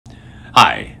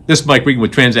Hi, this is Mike Regan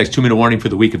with Transact's 2-Minute Warning for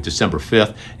the week of December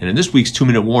 5th. And in this week's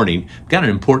 2-Minute Warning, I've got an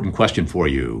important question for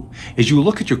you. As you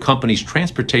look at your company's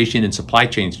transportation and supply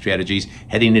chain strategies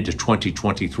heading into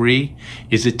 2023,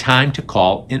 is it time to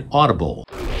call an audible?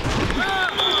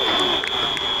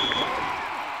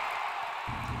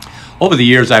 Over the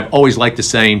years, I've always liked the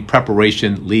saying,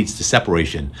 preparation leads to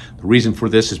separation. The reason for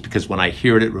this is because when I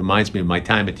hear it, it reminds me of my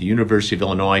time at the University of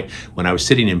Illinois when I was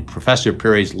sitting in Professor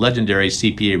Perry's legendary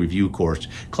CPA review course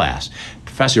class.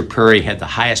 Professor Perry had the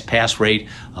highest pass rate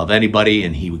of anybody,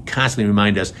 and he would constantly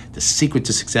remind us the secret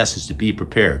to success is to be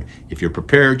prepared. If you're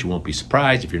prepared, you won't be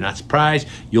surprised. If you're not surprised,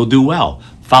 you'll do well.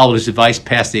 Followed his advice,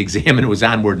 passed the exam, and it was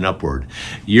onward and upward.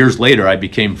 Years later, I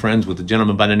became friends with a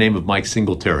gentleman by the name of Mike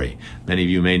Singletary. Many of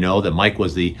you may know that Mike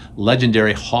was the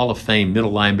legendary Hall of Fame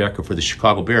middle linebacker for the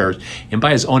Chicago Bears, and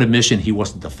by his own admission, he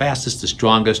wasn't the fastest, the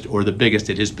strongest, or the biggest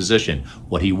at his position.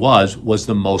 What he was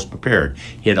the most prepared.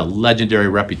 He had a legendary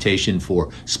reputation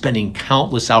for spending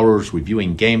countless hours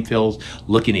reviewing game films,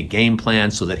 looking at game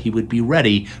plans so that he would be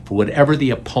ready for whatever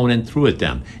the opponent threw at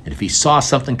them. And if he saw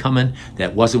something coming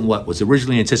that wasn't what was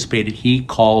originally anticipated, he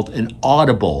called an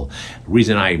audible. The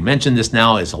reason I mention this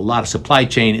now is a lot of supply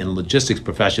chain and logistics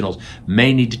professionals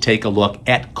may need to take a look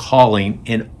at calling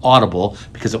an audible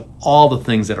because of all the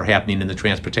things that are happening in the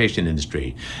transportation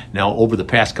industry. Now, over the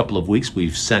past couple of weeks,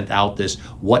 we've sent out this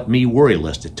What Me Worry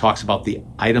list. It talks about the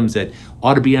items that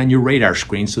ought to be on your radar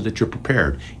screen so that you're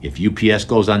prepared. If UPS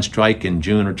goes on strike in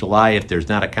June or July, if there's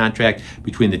not a contract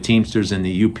between the Teamsters and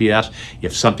the UPS,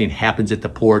 if something happens at the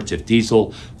ports, if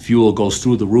diesel fuel goes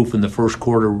through the roof in the first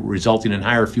quarter, resulting in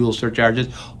higher fuel surcharges,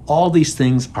 all these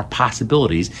things are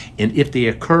possibilities. And if they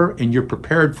occur and you're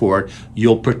prepared for it,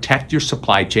 you'll protect your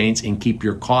supply chains and keep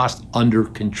your costs under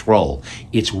control.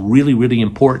 It's really, really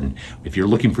important. If you're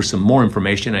looking for some more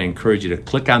information, I encourage you to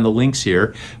click on the links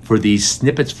here for these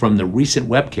snippets from the recent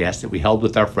webcast that we held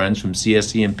with our friends from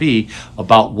CSCMP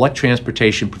about what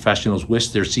transportation professionals wish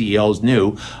their CEOs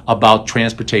knew about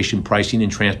transportation pricing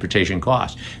and transportation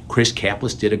costs. Chris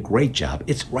Kaplis did a great job.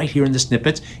 It's right here in the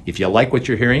snippets. If you like what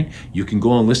you're hearing, you can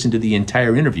go and listen to the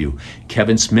entire interview.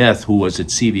 Kevin Smith, who was at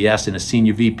CVS and a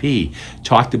senior VP,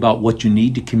 talked about what you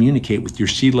need to communicate with your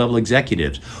C-level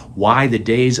executives, why the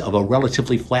days of a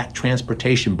relatively flat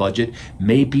transportation budget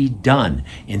may be done,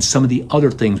 and some of the other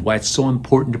things, why it's so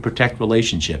important to protect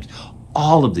relationships.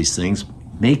 All of these things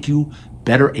make you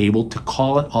better able to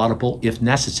call an audible if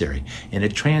necessary. And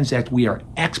at Transact, we are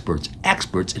experts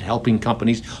at helping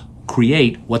companies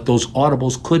create what those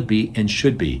audibles could be and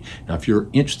should be. Now, if you're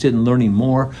interested in learning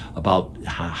more about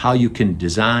how you can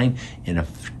design and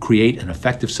create an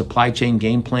effective supply chain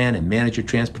game plan and manage your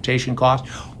transportation costs,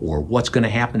 or what's going to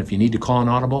happen if you need to call an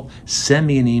audible, send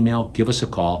me an email, give us a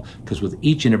call, because with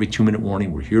each and every 2-minute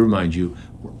warning, we're here to remind you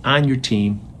we're on your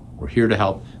team, we're here to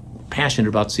help, we're passionate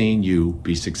about seeing you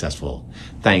be successful.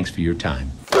 Thanks for your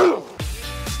time.